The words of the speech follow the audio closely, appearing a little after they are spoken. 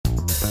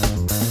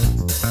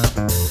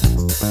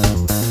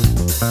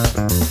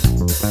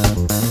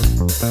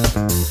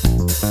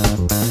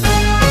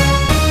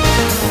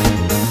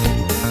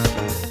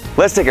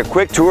Let's take a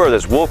quick tour of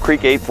this Wolf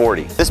Creek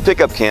 840. This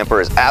pickup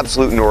camper is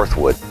absolute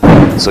Northwood.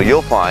 So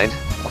you'll find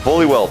a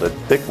fully welded,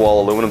 thick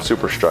wall aluminum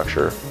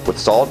superstructure with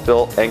solid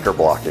fill anchor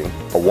blocking,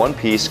 a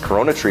one-piece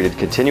Corona-treated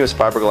continuous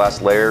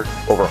fiberglass layer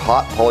over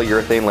hot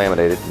polyurethane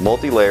laminated,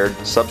 multi-layered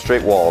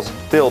substrate walls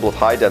filled with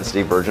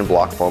high-density virgin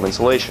block foam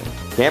insulation.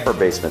 Camper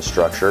basement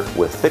structure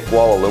with thick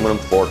wall aluminum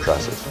floor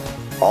trusses.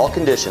 All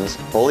conditions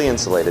fully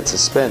insulated,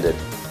 suspended,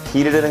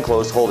 heated and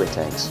enclosed holding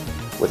tanks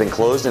with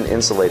enclosed and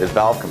insulated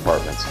valve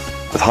compartments.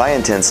 With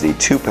high-intensity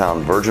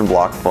 2-pound virgin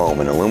block foam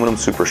and aluminum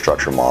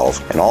superstructure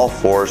models, and all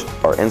floors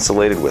are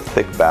insulated with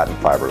thick batten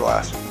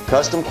fiberglass.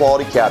 Custom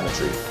quality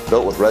cabinetry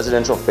built with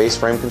residential face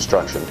frame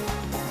construction,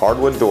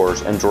 hardwood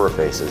doors and drawer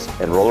faces,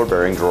 and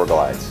roller-bearing drawer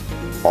glides.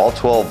 All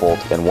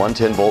 12-volt and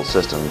 110-volt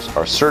systems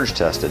are surge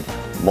tested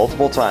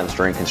multiple times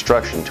during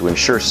construction to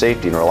ensure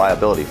safety and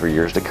reliability for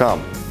years to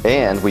come.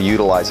 And we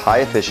utilize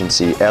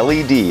high-efficiency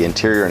LED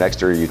interior and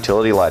exterior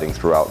utility lighting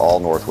throughout all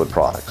Northwood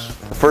products.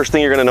 The first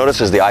thing you're going to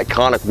notice is the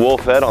iconic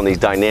wolf head on these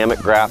dynamic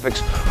graphics.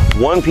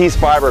 One-piece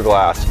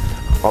fiberglass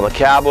on the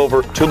cab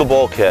over to the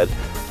bulkhead.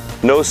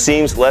 No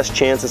seams, less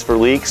chances for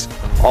leaks.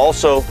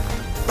 Also,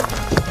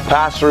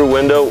 pass-through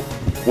window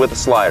with a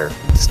slider.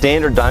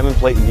 Standard diamond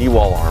plate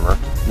D-wall armor,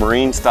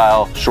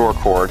 marine-style shore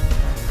cord.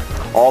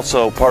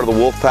 Also part of the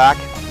wolf pack,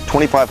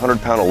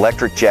 2,500-pound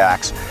electric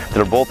jacks that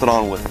are bolted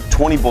on with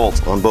 20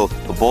 bolts on both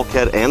the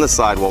bulkhead and the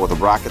sidewall with a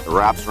bracket that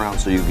wraps around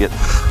so you get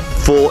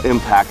full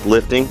impact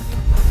lifting.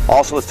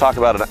 Also, let's talk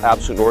about an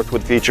absolute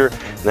Northwood feature,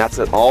 and that's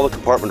that all the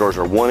compartment doors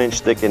are 1 inch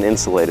thick and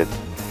insulated.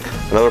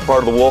 Another part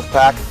of the wolf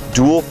pack,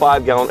 dual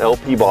 5-gallon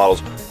LP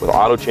bottles with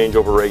auto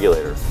changeover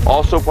regulator.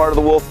 Also part of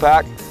the wolf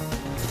pack,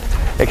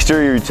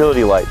 exterior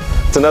utility light.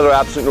 It's another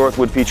absolute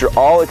Northwood feature.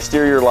 All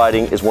exterior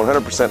lighting is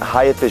 100%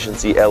 high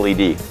efficiency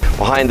LED.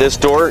 Behind this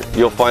door,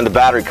 you'll find the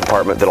battery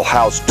compartment that'll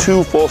house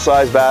 2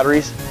 full-size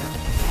batteries,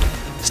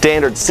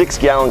 standard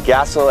 6-gallon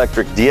gas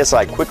electric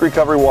DSI quick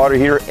recovery water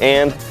heater,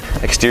 and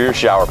exterior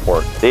shower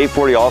port. The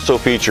 840 also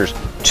features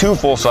 2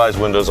 full-size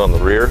windows on the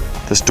rear.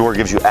 This door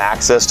gives you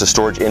access to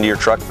storage into your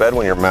truck bed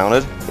when you're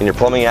mounted. In your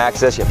plumbing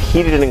access, you have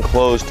heated and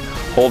enclosed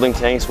holding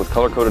tanks with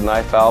color-coded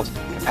knife valves.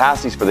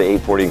 Capacities for the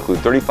 840 include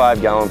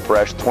 35-gallon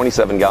fresh,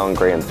 27-gallon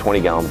gray, and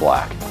 20-gallon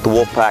black. The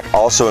wolf pack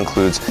also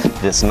includes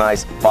this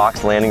nice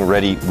box landing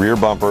ready rear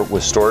bumper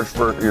with storage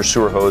for your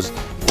sewer hose,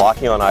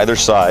 locking on either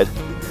side.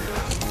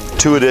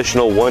 2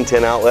 additional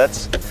 110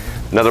 outlets.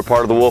 Another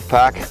part of the wolf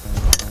pack,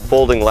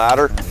 folding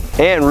ladder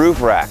and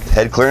roof rack.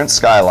 Head clearance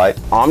skylight,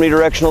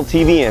 omnidirectional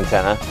TV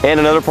antenna, and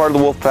another part of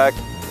the wolf pack,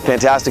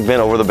 fantastic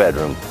vent over the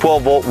bedroom.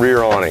 12-volt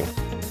rear awning.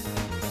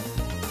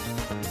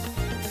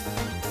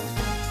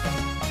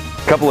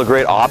 A couple of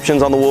great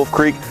options on the Wolf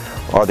Creek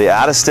are the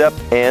add-a-step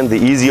and the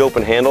easy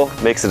open handle.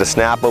 Makes it a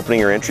snap opening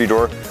your entry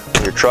door.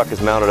 When your truck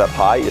is mounted up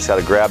high, you just got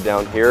to grab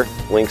down here,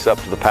 links up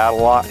to the paddle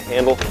lock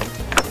handle,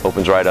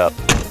 opens right up.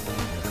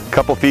 A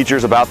couple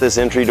features about this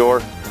entry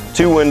door.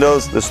 2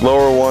 windows. This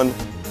lower one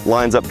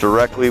lines up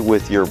directly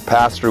with your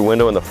pass-through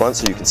window in the front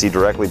so you can see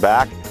directly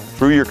back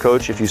through your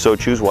coach if you so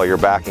choose while you're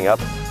backing up.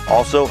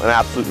 Also, an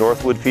absolute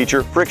Northwood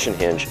feature, friction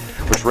hinge,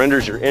 which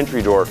renders your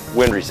entry door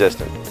wind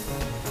resistant.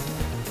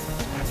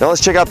 Now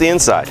let's check out the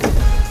inside.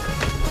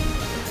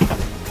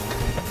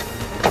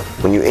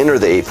 When you enter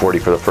the 840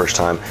 for the first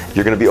time,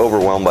 you're going to be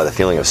overwhelmed by the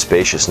feeling of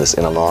spaciousness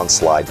in a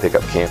non-slide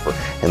pickup camper,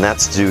 and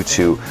that's due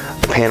to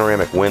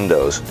panoramic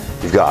windows.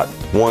 You've got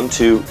 1,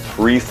 2,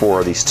 3, 4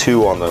 of these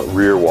 2 on the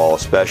rear wall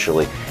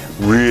especially,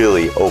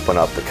 really open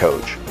up the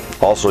coach.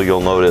 Also, you'll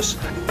notice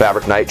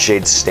fabric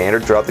nightshades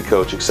standard throughout the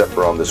coach except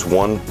for on this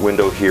one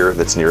window here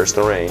that's nearest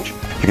the range.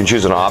 You can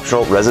choose an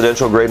optional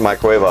residential grade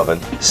microwave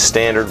oven,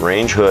 standard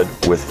range hood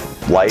with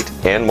light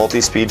and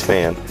multi-speed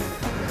fan,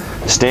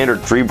 standard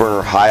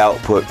 3-burner high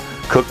output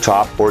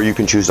cooktop, or you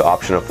can choose to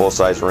option a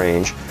full-size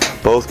range.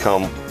 Both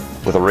come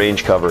with a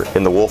range cover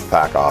in the wolf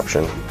pack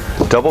option.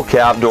 Double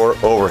cab door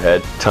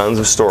overhead, tons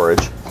of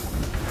storage,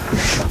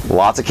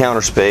 lots of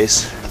counter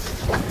space,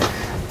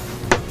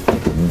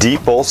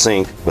 deep bowl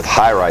sink with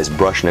high-rise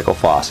brushed nickel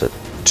faucet,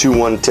 2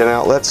 110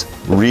 outlets,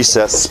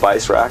 recessed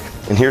spice rack,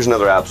 and here's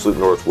another absolute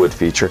Northwood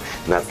feature,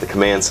 and that's the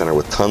command center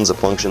with tons of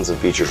functions and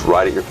features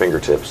right at your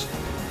fingertips.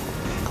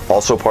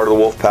 Also part of the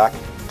wolf pack,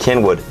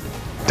 Kenwood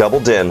double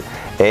din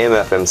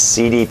AM/FM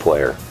CD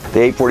player. The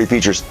 840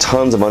 features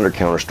tons of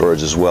under-counter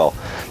storage as well.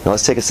 Now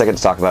let's take a second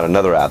to talk about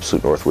another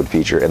absolute Northwood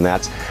feature, and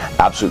that's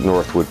absolute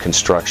Northwood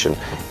construction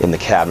in the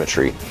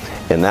cabinetry.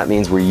 And that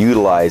means we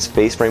utilize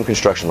face frame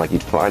construction like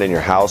you'd find in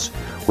your house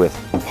with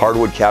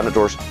hardwood cabinet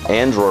doors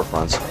and drawer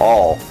fronts,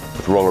 all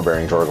with roller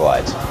bearing drawer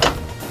glides.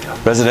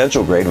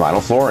 Residential grade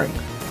vinyl flooring.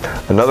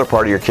 Another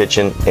part of your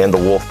kitchen and the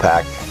wolf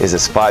pack is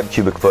this 5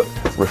 cubic foot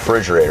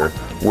refrigerator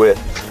with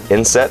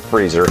inset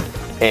freezer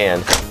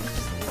and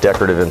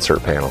decorative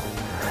insert panel.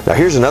 Now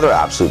here's another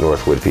absolute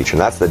Northwood feature,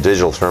 and that's the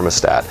digital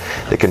thermostat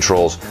that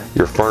controls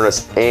your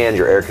furnace and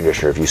your air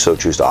conditioner if you so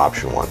choose to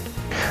option one.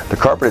 The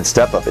carpeted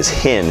step-up is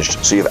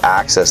hinged so you have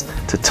access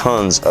to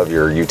tons of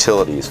your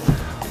utilities.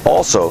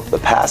 Also, the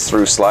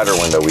pass-through slider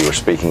window we were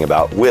speaking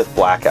about with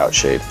blackout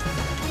shade.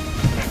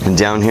 And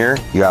down here,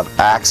 you have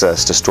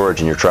access to storage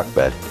in your truck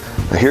bed.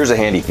 Now here's a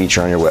handy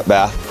feature on your wet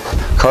bath,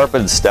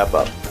 carpeted step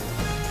up.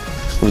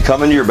 When you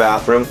come into your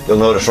bathroom, you'll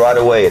notice right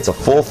away it's a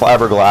full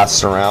fiberglass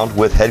surround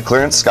with head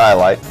clearance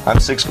skylight. I'm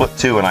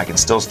 6'2" and I can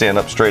still stand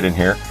up straight in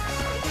here.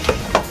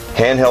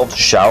 Handheld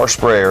shower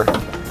sprayer,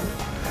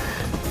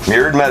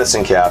 mirrored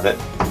medicine cabinet,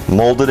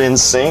 molded in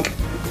sink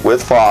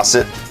with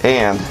faucet,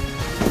 and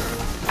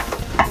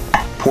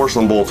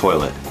porcelain bowl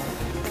toilet.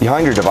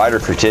 Behind your divider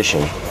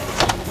partition,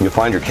 you'll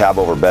find your cab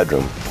over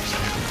bedroom.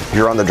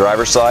 Here on the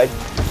driver's side,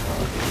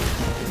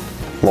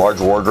 large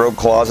wardrobe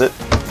closet,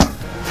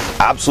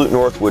 absolute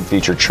Northwood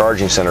featured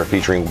charging center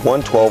featuring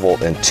one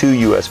 12-volt and two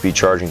USB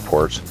charging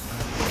ports,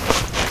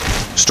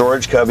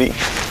 storage cubby,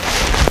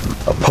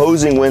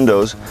 opposing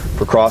windows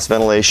for cross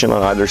ventilation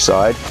on either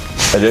side,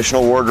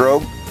 additional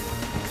wardrobe,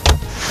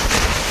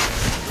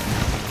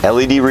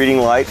 LED reading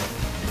light,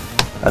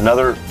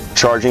 another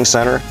charging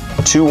center,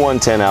 two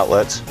 110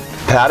 outlets,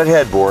 padded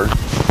headboard,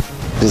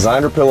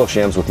 designer pillow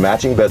shams with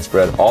matching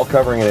bedspread, all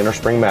covering an inner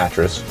spring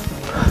mattress.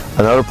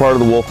 Another part of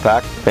the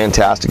Wolfpack,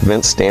 fantastic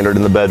vents, standard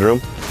in the bedroom.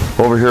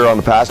 Over here on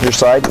the passenger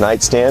side,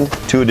 nightstand,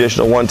 two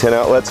additional 110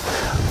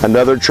 outlets,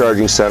 another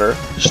charging center,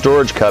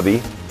 storage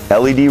cubby,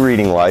 LED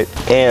reading light,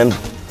 and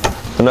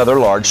another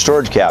large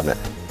storage cabinet.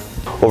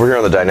 Over here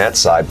on the dinette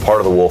side,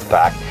 part of the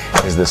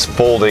Wolfpack is this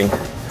folding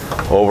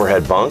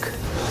overhead bunk,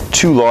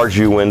 two large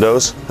view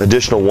windows,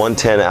 additional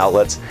 110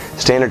 outlets.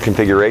 Standard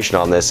configuration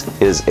on this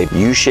is a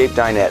U-shaped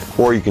dinette,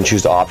 or you can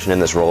choose to option in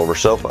this rollover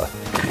sofa.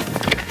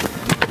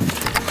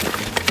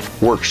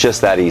 Works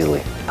just that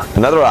easily.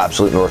 Another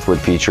absolute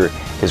Northwood feature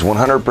is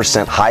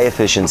 100% high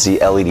efficiency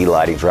LED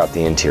lighting throughout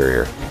the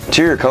interior.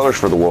 Interior colors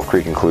for the Wolf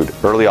Creek include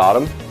early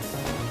autumn,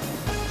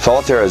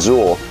 solitaire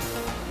azul,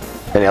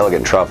 and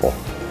elegant truffle.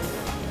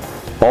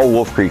 All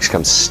Wolf Creeks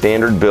come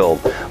standard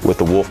build with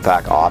the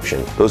Wolfpack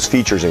option. Those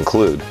features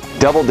include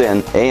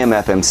double-din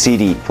AM/FM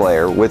CD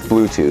player with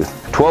Bluetooth,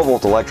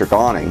 12-volt electric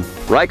awning,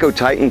 Ryco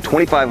Titan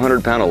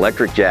 2,500-pound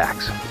electric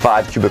jacks,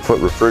 5 cubic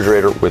foot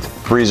refrigerator with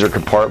freezer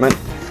compartment,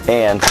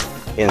 and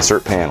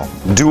insert panel.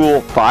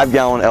 Dual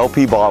 5-gallon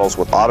LP bottles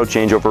with auto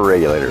changeover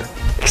regulator.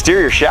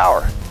 Exterior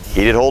shower,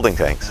 heated holding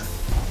tanks.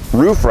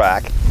 Roof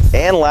rack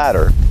and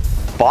ladder,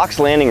 box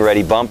landing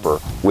ready bumper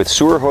with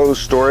sewer hose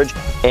storage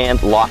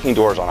and locking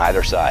doors on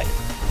either side.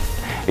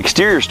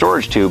 Exterior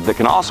storage tube that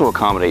can also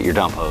accommodate your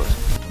dump hose.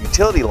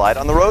 Utility light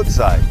on the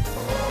roadside.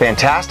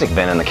 Fantastic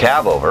vent in the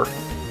cab over.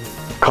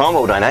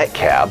 Combo dinette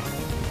cab.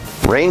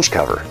 Range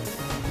cover.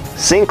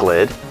 Sink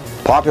lid.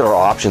 Popular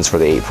options for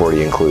the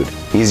 840 include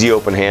easy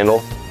open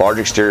handle, large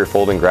exterior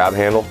folding grab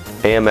handle,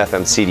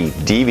 AM/FM CD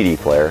DVD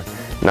player,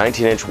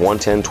 19-inch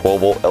 110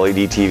 12-volt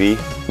LED TV,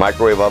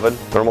 microwave oven,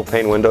 thermal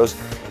pane windows,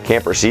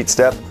 camper seat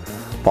step,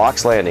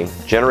 box landing,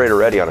 generator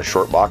ready on a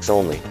short box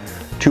only,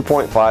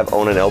 2.5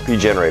 Onan LP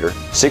generator,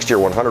 60 or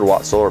 100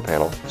 watt solar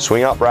panel,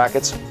 swing out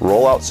brackets,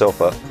 roll out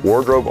sofa,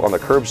 wardrobe on the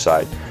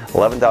curbside,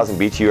 11,000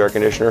 BTU air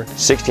conditioner,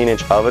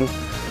 16-inch oven,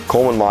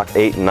 Coleman Mach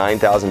 8 and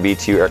 9,000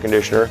 BTU air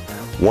conditioner,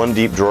 one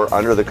deep drawer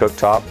under the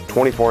cooktop,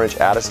 24-inch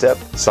add-a-step,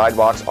 side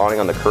box awning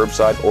on the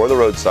curbside or the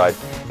roadside,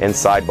 and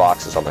side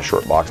boxes on the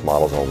short box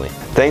models only.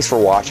 Thanks for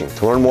watching.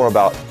 To learn more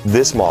about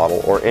this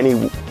model or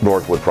any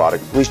Northwood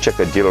product, please check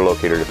the dealer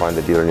locator to find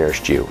the dealer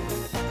nearest you.